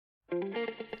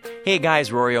Hey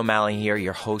guys, Rory O'Malley here,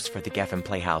 your host for the Geffen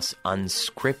Playhouse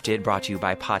Unscripted, brought to you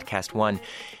by Podcast One.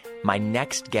 My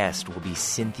next guest will be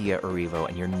Cynthia Erivo,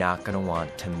 and you're not going to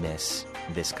want to miss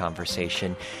this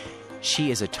conversation.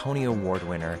 She is a Tony Award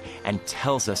winner and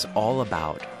tells us all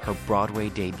about her Broadway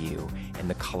debut in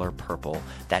The Color Purple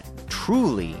that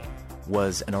truly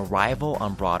was an arrival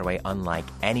on Broadway unlike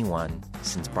anyone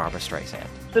since Barbra Streisand.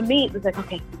 For me, it was like,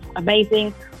 okay,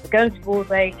 amazing. We're going to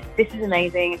Broadway. This is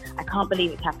amazing. I can't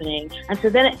believe it's happening. And so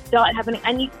then it started happening.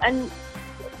 And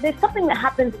there's something that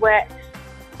happens where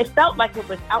it felt like it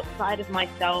was outside of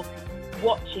myself,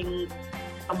 watching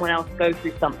someone else go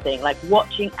through something, like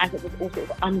watching as it was all sort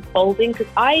of unfolding. Because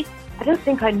I don't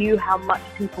think I knew how much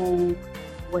people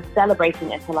were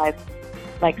celebrating it until I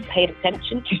paid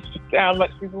attention to how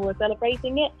much people were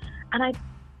celebrating it. And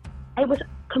it was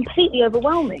completely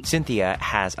overwhelming. Cynthia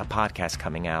has a podcast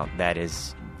coming out that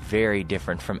is very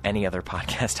different from any other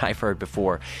podcast I've heard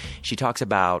before. She talks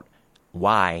about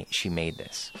why she made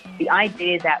this. The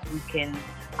idea that we can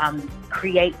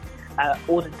create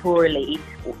auditorially,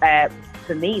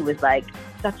 for me, was like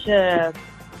such a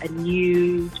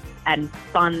new and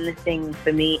fun thing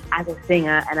for me as a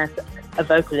singer and as a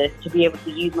vocalist, to be able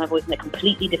to use my voice in a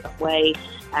completely different way,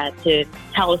 to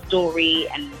tell a story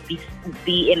and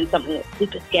be in something that's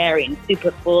super scary and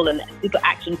super full and super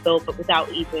action filled, but without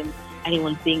even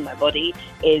anyone seeing my body,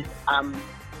 is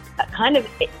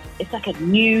it's like a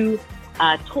new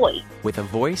toy. With a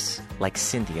voice like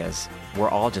Cynthia's, we're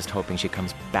all just hoping she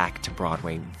comes back to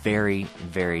Broadway very,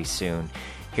 very soon.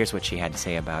 Here's what she had to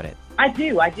say about it. I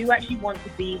do actually want to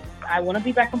be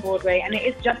back on Broadway, and it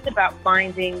is just about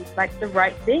finding the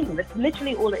right thing. That's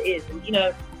literally all it is.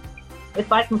 And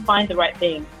if I can find the right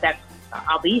thing,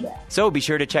 I'll be there. So be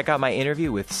sure to check out my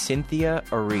interview with Cynthia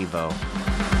Erivo.